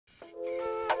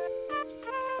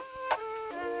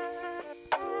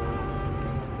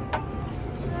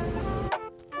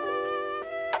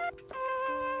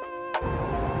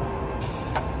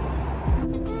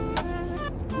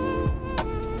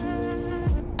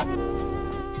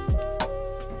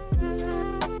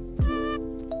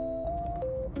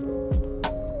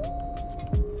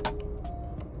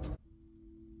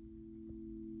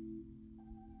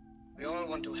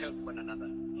help one another.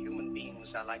 Human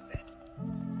beings are like that.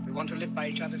 We want to live by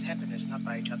each other's happiness, not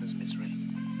by each other's misery.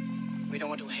 We don't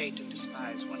want to hate and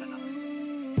despise one another.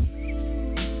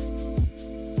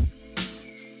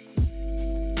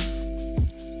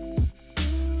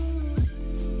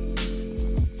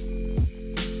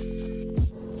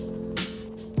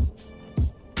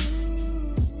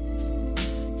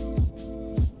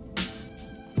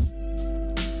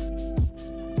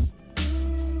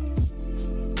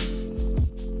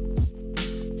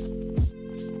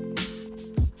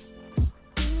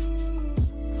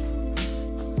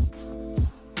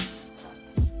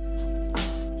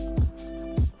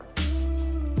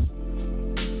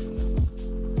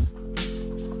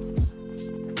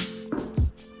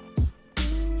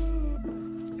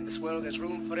 There's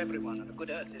room for everyone, and the good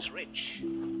earth is rich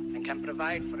and can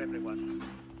provide for everyone.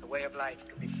 The way of life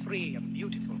can be free and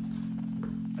beautiful,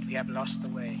 but we have lost the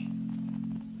way.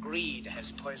 Greed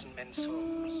has poisoned men's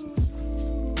souls.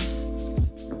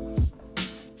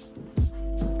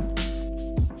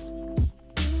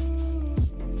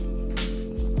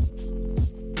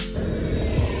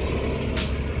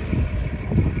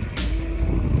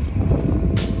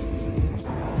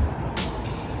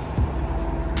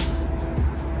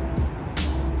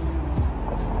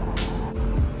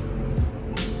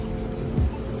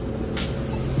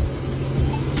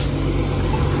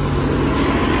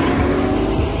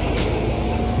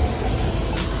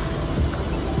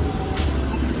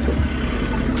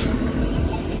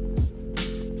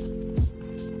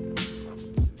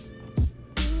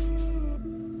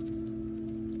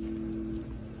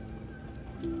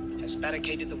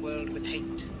 Barricaded the world with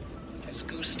hate, has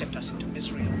goose-stepped us into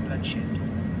misery and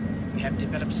bloodshed. We have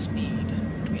developed speed,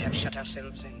 but we have shut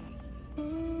ourselves in.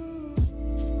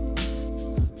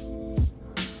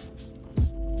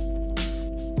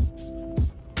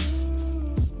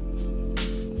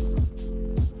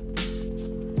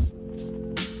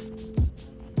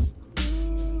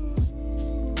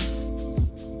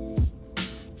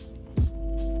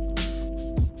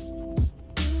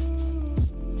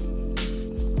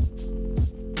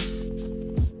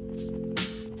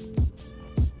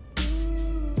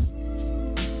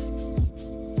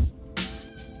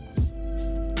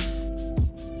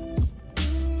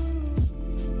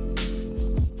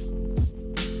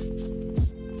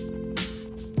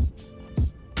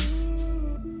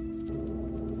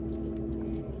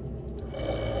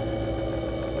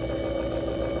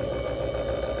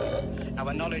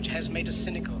 Our knowledge has made us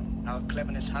cynical, our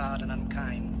cleverness hard and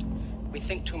unkind. We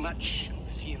think too much and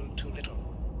feel too little.